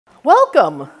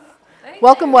Welcome. Thank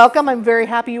welcome, you. welcome. I'm very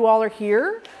happy you all are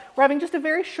here. We're having just a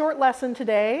very short lesson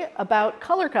today about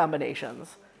color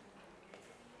combinations.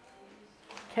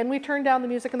 Can we turn down the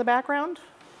music in the background?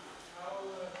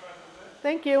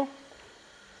 Thank you.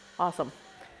 Awesome.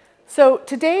 So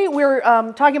today we're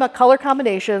talking about color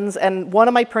combinations, and one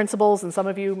of my principles, and some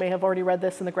of you may have already read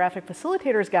this in the Graphic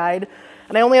Facilitator's Guide,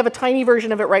 and I only have a tiny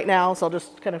version of it right now, so I'll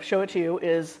just kind of show it to you,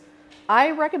 is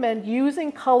I recommend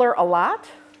using color a lot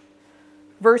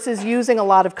versus using a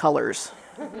lot of colors.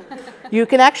 You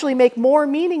can actually make more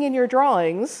meaning in your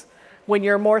drawings when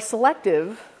you're more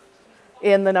selective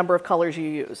in the number of colors you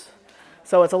use.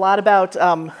 So it's a lot about,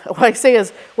 what I say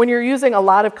is when you're using a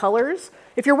lot of colors,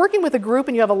 if you're working with a group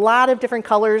and you have a lot of different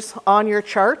colors on your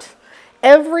chart,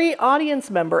 every audience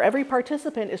member, every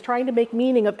participant is trying to make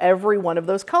meaning of every one of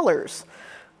those colors.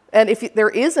 And if there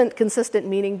isn't consistent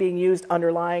meaning being used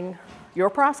underlying your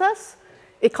process,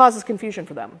 it causes confusion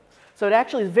for them. So it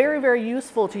actually is very, very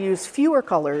useful to use fewer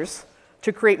colors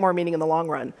to create more meaning in the long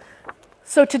run.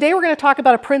 So today we're going to talk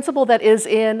about a principle that is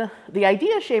in the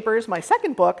Idea Shapers, my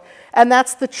second book, and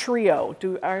that's the trio.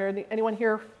 Anyone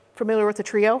here familiar with the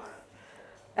trio?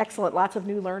 Excellent, lots of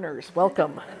new learners,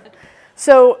 welcome.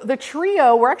 So the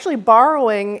trio, we're actually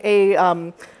borrowing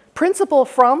a principle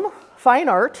from fine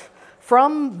art,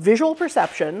 from visual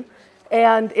perception,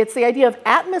 and it's the idea of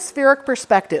atmospheric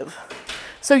perspective.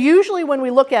 So usually when we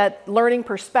look at learning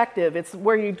perspective, it's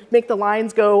where you make the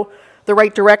lines go the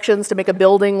right directions to make a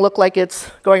building look like it's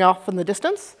going off in the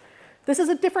distance. This is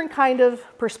a different kind of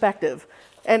perspective.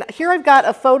 And here I've got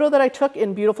a photo that I took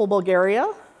in beautiful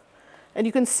Bulgaria. And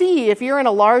you can see, if you're in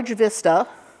a large vista,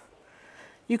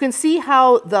 you can see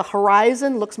how the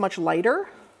horizon looks much lighter.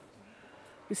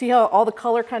 You see how all the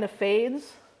color kind of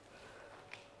fades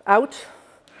out?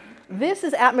 This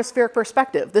is atmospheric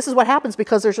perspective. This is what happens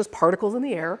because there's just particles in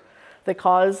the air that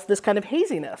cause this kind of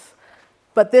haziness.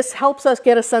 But this helps us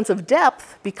get a sense of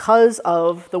depth because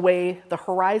of the way the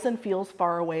horizon feels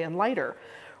far away and lighter.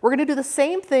 We're going to do the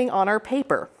same thing on our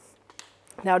paper.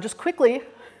 Now, just quickly,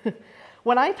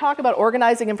 when I talk about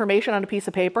organizing information on a piece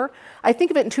of paper, I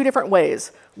think of it in two different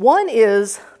ways. One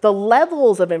is the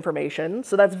levels of information.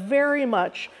 So that's very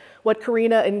much what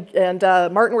Karina and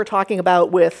Martin were talking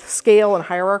about with scale and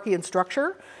hierarchy and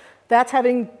structure. That's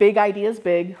having big ideas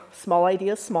big, small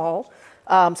ideas small.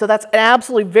 So that's an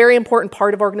absolutely very important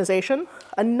part of organization.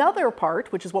 Another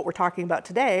part, which is what we're talking about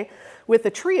today with the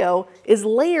trio, is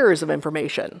layers of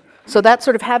information. So that's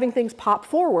sort of having things pop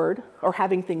forward or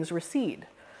having things recede.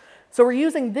 So we're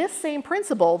using this same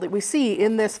principle that we see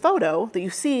in this photo that you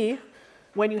see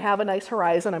when you have a nice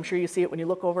horizon. I'm sure you see it when you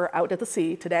look over out at the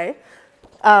sea today.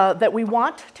 That we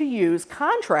want to use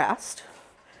contrast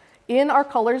in our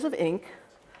colors of ink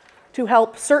to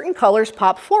help certain colors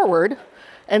pop forward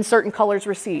and certain colors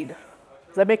recede.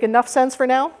 Does that make enough sense for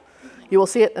now? You will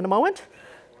see it in a moment.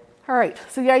 All right,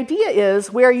 so the idea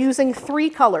is we are using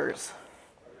 3 colors.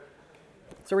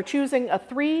 So we're choosing a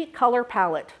 3-color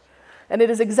palette. And it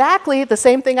is exactly the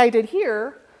same thing I did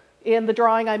here in the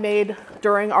drawing I made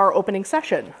during our opening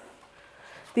session.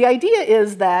 The idea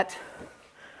is that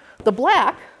the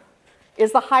black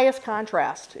is the highest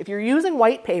contrast. If you're using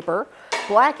white paper,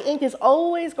 black ink is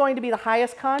always going to be the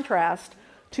highest contrast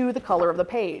to the color of the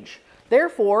page.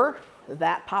 Therefore,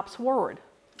 that pops forward.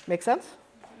 Make sense?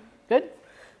 Good?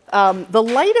 The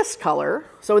lightest color,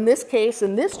 so in this case,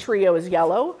 in this trio is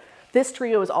yellow. This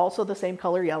trio is also the same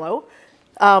color, yellow.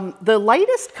 The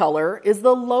lightest color is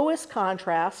the lowest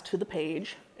contrast to the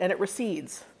page, and it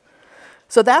recedes.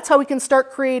 So that's how we can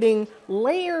start creating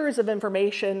layers of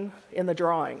information in the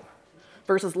drawing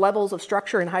versus levels of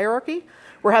structure and hierarchy.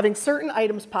 We're having certain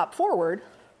items pop forward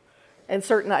and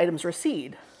certain items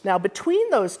recede. Now, between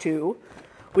those two,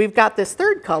 we've got this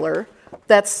third color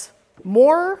that's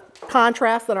more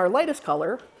contrast than our lightest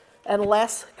color and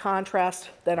less contrast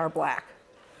than our black.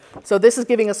 So this is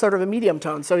giving us sort of a medium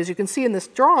tone. So as you can see in this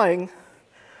drawing,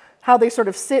 how they sort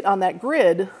of sit on that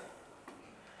grid,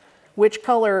 which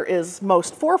color is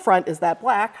most forefront is that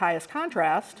black, highest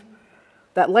contrast,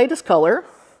 that lightest color,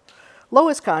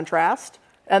 lowest contrast,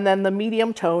 and then the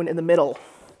medium tone in the middle.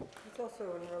 It's also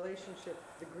in relationship,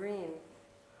 the green,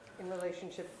 in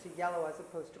relationship to yellow as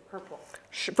opposed to purple.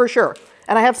 For sure.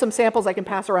 And I have some samples I can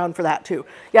pass around for that too.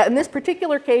 Yeah, in this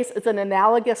particular case, it's an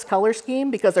analogous color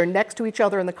scheme because they're next to each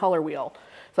other in the color wheel.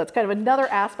 So that's kind of another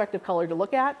aspect of color to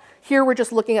look at. Here we're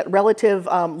just looking at relative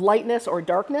lightness or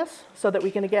darkness so that we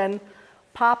can, again,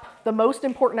 pop the most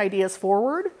important ideas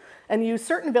forward and use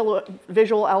certain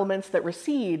visual elements that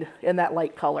recede in that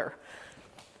light color.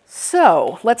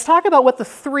 So let's talk about what the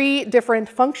 3 different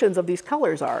functions of these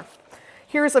colors are.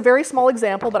 here's a very small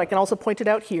example, but I can also point it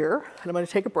out here. And I'm going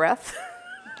to take a breath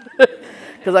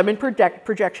because I'm in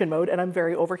projection mode and I'm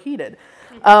very overheated.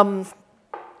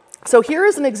 So here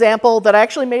is an example that I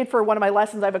actually made for one of my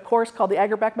lessons. I have a course called the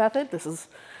Agerbeck method. This is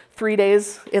 3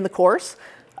 days in the course.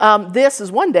 This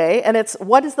is 1 day, and it's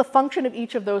what is the function of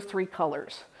each of those 3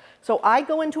 colors. So I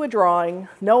go into a drawing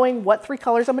knowing what 3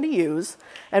 colors I'm going to use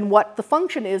and what the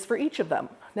function is for each of them.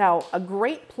 Now, a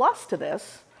great plus to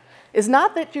this is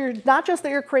not just that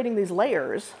you're creating these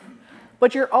layers,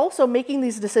 but you're also making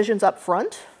these decisions up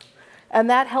front, and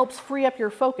that helps free up your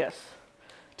focus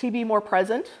to be more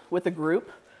present with the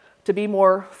group, to be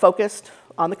more focused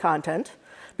on the content,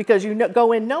 because you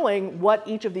go in knowing what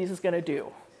each of these is going to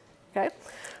do. Okay?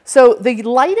 So the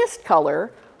lightest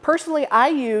color, personally, I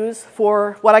use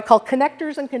for what I call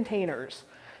connectors and containers,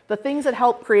 the things that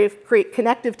help create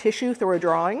connective tissue through a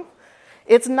drawing.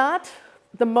 It's not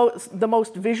the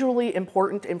most visually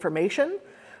important information.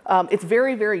 It's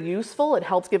very, very useful. It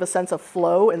helps give a sense of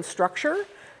flow and structure.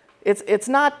 It's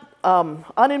not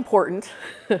unimportant,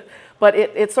 but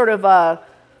it's sort of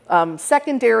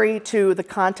secondary to the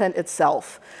content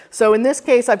itself. So in this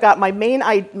case, I've got my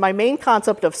main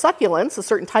concept of succulents, a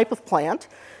certain type of plant,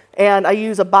 and I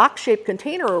use a box-shaped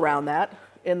container around that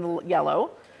in the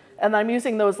yellow, and I'm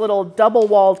using those little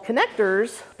double-walled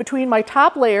connectors between my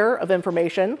top layer of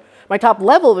information, my top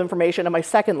level of information, and my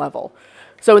second level.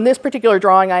 So in this particular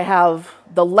drawing, I have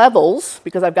the levels,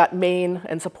 because I've got main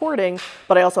and supporting,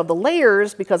 but I also have the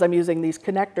layers because I'm using these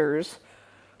connectors.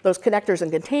 Those connectors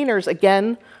and containers,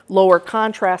 again, lower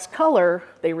contrast color,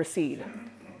 they recede,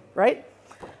 right?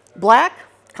 Black,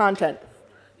 content.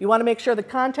 You want to make sure the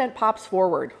content pops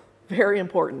forward. Very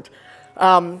important.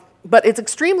 But it's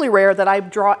extremely rare that I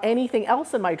draw anything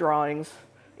else in my drawings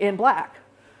in black,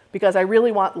 because I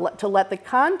really want to let the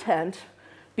content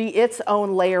be its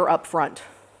own layer up front.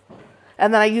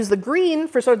 And then I use the green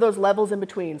for sort of those levels in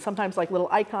between, sometimes like little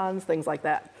icons, things like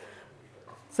that.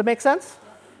 Does that make sense?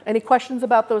 Any questions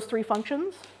about those 3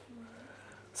 functions?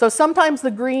 So sometimes the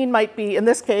green might be, in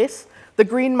this case, the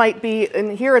green might be,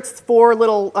 and here it's 4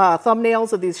 little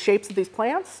thumbnails of these shapes of these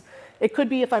plants. It could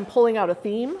be if I'm pulling out a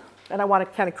theme and I want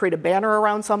to kind of create a banner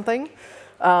around something.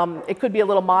 It could be a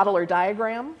little model or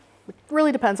diagram. It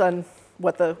really depends on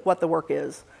what the work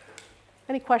is.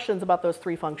 Any questions about those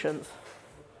 3 functions?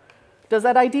 Does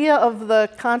that idea of the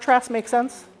contrast make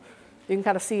sense? You can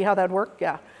kind of see how that would work?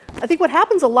 Yeah. I think what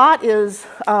happens a lot is,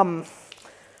 and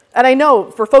I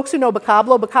know for folks who know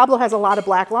Vocablo has a lot of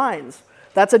black lines.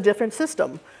 That's a different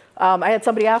system. I had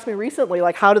somebody ask me recently,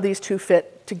 like, how do these 2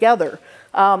 fit together?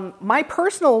 My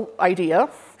personal idea,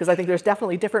 because I think there's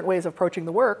definitely different ways of approaching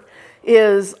the work,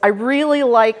 is I really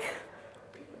like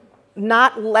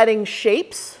not letting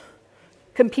shapes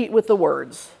compete with the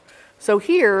words. So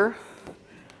here,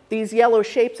 these yellow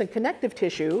shapes and connective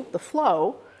tissue, the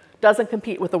flow, doesn't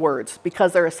compete with the words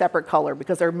because they're a separate color,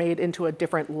 because they're made into a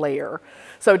different layer.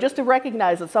 So just to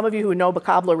recognize that some of you who know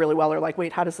Vocablo really well are like,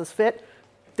 wait, how does this fit?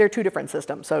 They're 2 different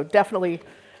systems. So definitely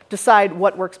decide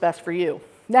what works best for you.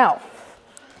 Now,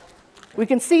 we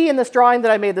can see in this drawing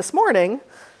that I made this morning,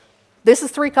 this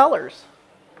is 3 colors.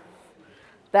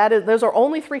 Those are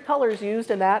only 3 colors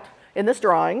used in this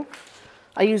drawing.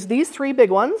 I use these 3 big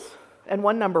ones and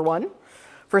 1 number 1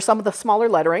 for some of the smaller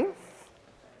lettering.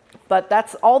 But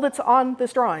that's all that's on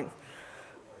this drawing.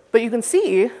 But you can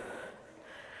see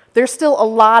there's still a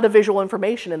lot of visual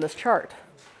information in this chart.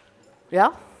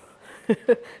 Yeah?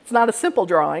 It's not a simple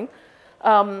drawing.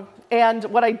 And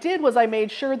what I did was I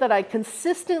made sure that I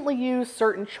consistently used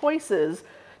certain choices.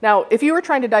 Now, if you were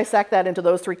trying to dissect that into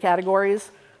those 3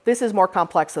 categories, this is more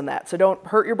complex than that. So don't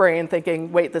hurt your brain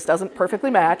thinking, wait, this doesn't perfectly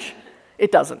match.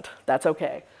 It doesn't. That's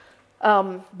OK.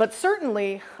 But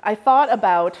certainly, I thought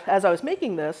about, as I was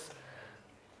making this,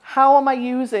 how am I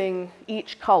using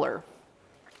each color?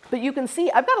 But you can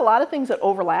see I've got a lot of things that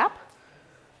overlap.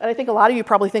 And I think a lot of you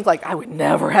probably think, like, I would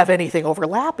never have anything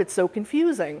overlap. It's so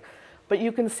confusing. But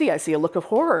you can see, I see a look of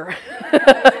horror. Oh my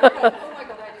God,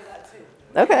 I do that too.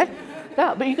 OK.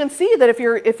 Yeah, but you can see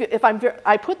that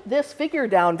I put this figure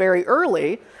down very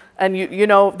early, and you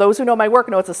know, those who know my work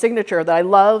know it's a signature that I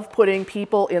love putting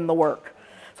people in the work.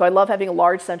 So I love having a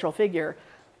large central figure.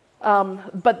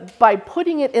 But by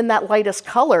putting it in that lightest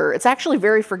color, it's actually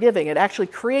very forgiving. It actually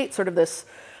creates sort of this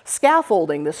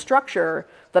scaffolding, this structure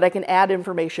that I can add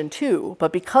information to.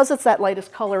 But because it's that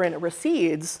lightest color and it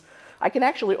recedes, I can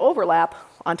actually overlap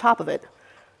on top of it,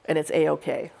 and it's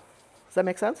A-OK. Does that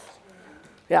make sense?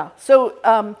 Yeah.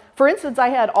 So for instance, I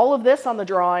had all of this on the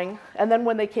drawing, and then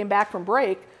when they came back from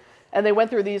break and they went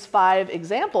through these 5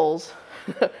 examples,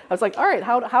 I was like, all right,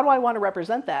 how do I want to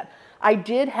represent that? I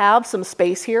did have some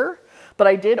space here, but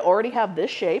I did already have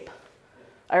this shape.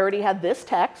 I already had this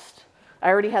text. I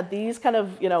already had these kind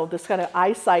of, this kind of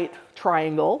eyesight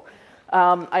triangle.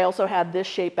 I also had this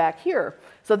shape back here.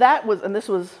 So that was, and this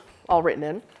was all written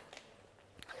in.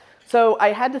 So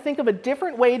I had to think of a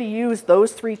different way to use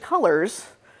those three colors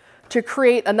to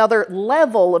create another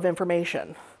level of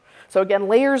information. So again,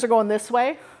 layers are going this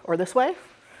way or this way.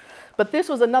 But this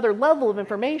was another level of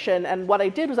information, and what I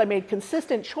did was I made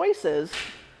consistent choices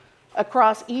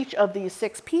across each of these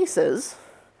 6 pieces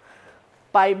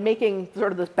by making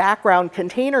sort of this background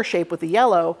container shape with the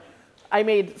yellow. I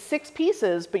made 6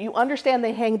 pieces, but you understand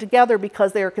they hang together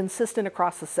because they are consistent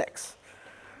across the 6.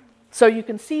 So you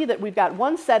can see that we've got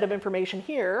one set of information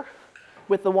here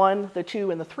with the 1, the 2,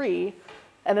 and the 3,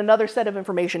 and another set of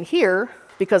information here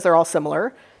because they're all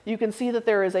similar. You can see that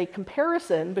there is a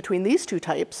comparison between these 2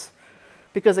 types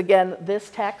because, again, this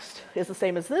text is the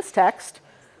same as this text.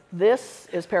 This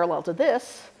is parallel to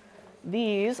this.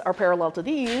 These are parallel to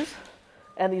these.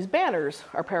 And these banners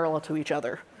are parallel to each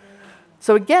other.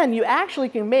 So again, you actually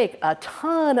can make a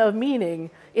ton of meaning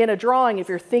in a drawing if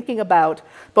you're thinking about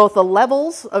both the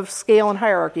levels of scale and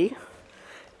hierarchy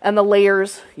and the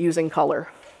layers using color.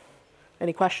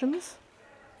 Any questions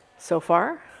so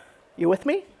far? You with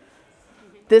me?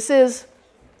 This is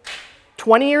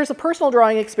 20 years of personal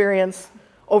drawing experience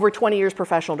over 20 years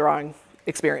professional drawing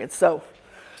experience. So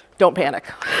don't panic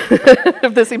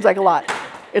if this seems like a lot.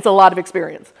 It's a lot of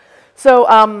experience. So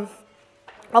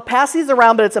I'll pass these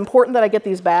around, but it's important that I get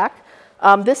these back.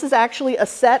 This is actually a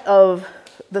set of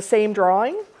the same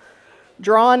drawing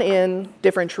drawn in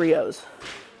different trios.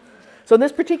 So in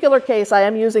this particular case, I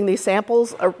am using these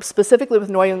samples specifically with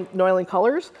Neuland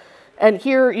colors. And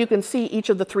here you can see each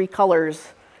of the 3 colors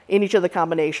in each of the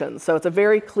combinations. So it's a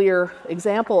very clear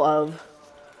example of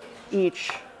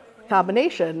each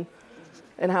combination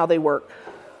and how they work.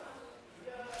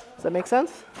 Does that make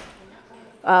sense?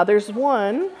 There's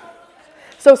one.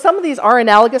 So some of these are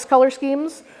analogous color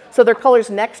schemes. So they're colors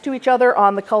next to each other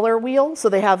on the color wheel, so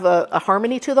they have a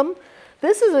harmony to them.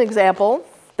 This is an example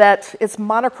that it's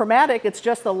monochromatic. It's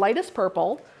just the lightest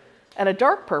purple and a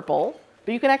dark purple.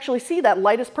 But you can actually see that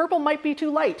lightest purple might be too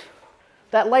light.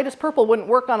 That lightest purple wouldn't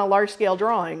work on a large-scale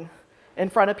drawing in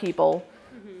front of people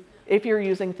if you're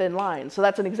using thin lines. So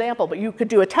that's an example. But you could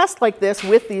do a test like this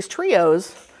with these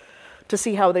trios to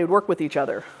see how they would work with each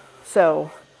other.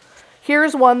 So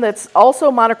here's one that's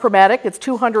also monochromatic. It's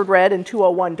 200 red and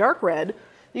 201 dark red.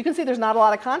 You can see there's not a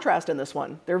lot of contrast in this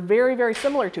one. They're very, very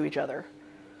similar to each other.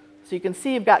 So you can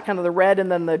see you've got kind of the red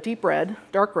and then the deep red,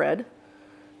 dark red.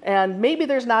 And maybe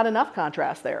there's not enough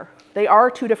contrast there. They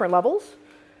are 2 different levels.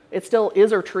 It still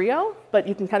is a trio, but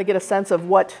you can kind of get a sense of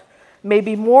what may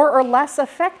be more or less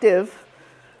effective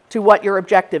to what your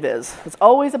objective is. It's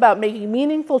always about making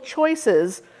meaningful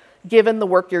choices given the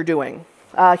work you're doing.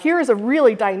 Here is a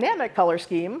really dynamic color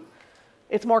scheme.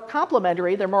 It's more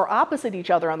complementary. They're more opposite each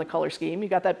other on the color scheme. You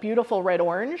got that beautiful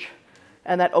red-orange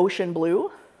and that ocean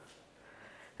blue.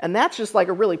 And that's just like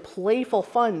a really playful,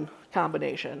 fun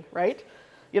combination, right?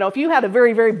 You know, if you had a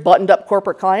very, very buttoned-up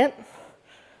corporate client,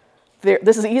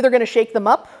 this is either going to shake them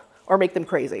up or make them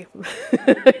crazy.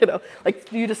 You know,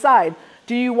 like you decide,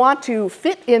 do you want to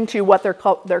fit into what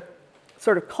their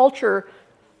sort of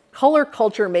color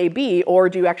culture may be, or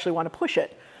do you actually want to push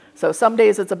it? So some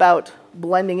days it's about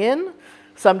blending in.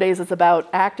 Some days it's about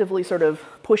actively sort of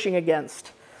pushing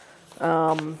against.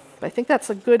 I think that's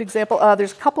a good example.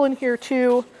 There's a couple in here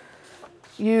too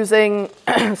using,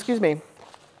 excuse me,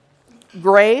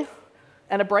 gray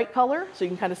and a bright color. So you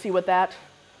can kind of see what that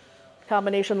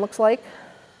combination looks like.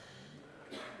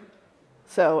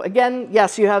 So again,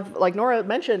 yes, you have, like Nora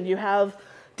mentioned, you have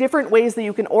different ways that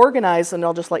you can organize, and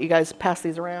I'll just let you guys pass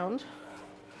these around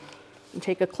and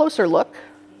take a closer look.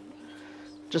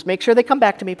 Just make sure they come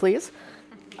back to me, please.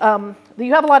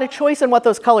 You have a lot of choice in what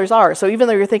those colors are. So even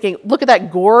though you're thinking, look at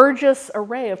that gorgeous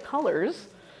array of colors,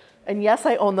 and yes,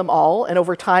 I own them all, and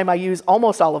over time I use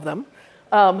almost all of them.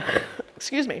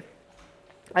 Excuse me.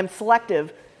 I'm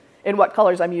selective in what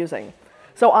colors I'm using.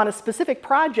 So on a specific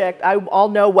project, I'll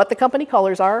know what the company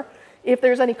colors are, if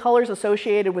there's any colors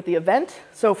associated with the event.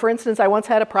 So for instance, I once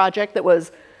had a project that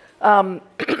was,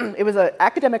 it was an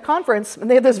academic conference, and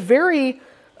they had this very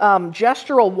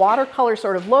gestural watercolor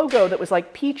sort of logo that was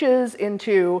like peaches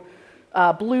into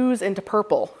blues into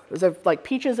purple. It was like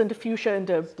peaches into fuchsia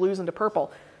into blues into purple.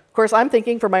 Of course, I'm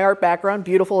thinking, from my art background,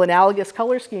 beautiful analogous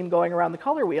color scheme going around the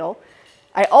color wheel.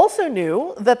 I also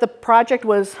knew that the project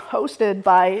was hosted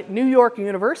by New York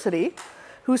University,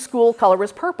 whose school color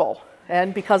was purple.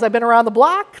 And because I've been around the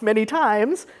block many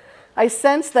times, I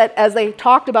sensed that as they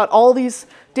talked about all these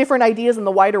different ideas in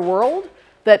the wider world,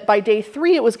 that by day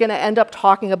 3 it was going to end up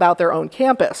talking about their own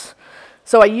campus.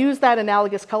 So I used that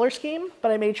analogous color scheme,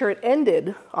 but I made sure it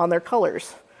ended on their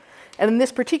colors. And in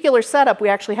this particular setup, we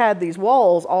actually had these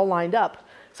walls all lined up.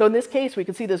 So in this case, we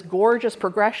can see this gorgeous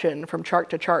progression from chart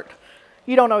to chart.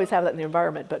 You don't always have that in the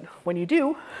environment, but when you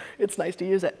do, it's nice to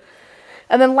use it.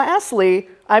 And then lastly,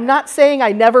 I'm not saying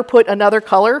I never put another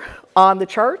color on the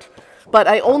chart, but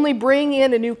I only bring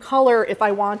in a new color if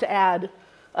I want to add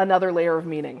another layer of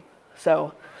meaning.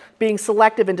 So being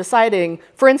selective and deciding,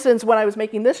 for instance, when I was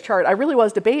making this chart, I really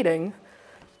was debating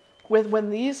with when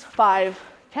these 5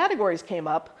 categories came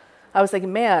up, I was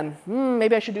thinking, man,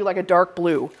 maybe I should do like a dark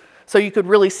blue. So you could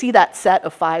really see that set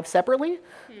of 5 separately.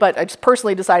 But I just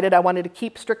personally decided I wanted to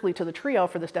keep strictly to the trio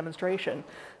for this demonstration.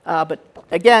 But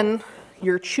again,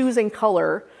 you're choosing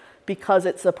color because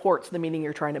it supports the meaning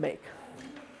you're trying to make.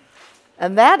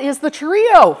 And that is the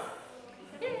trio.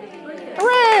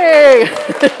 Hooray!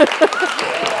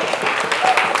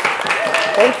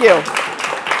 Thank you.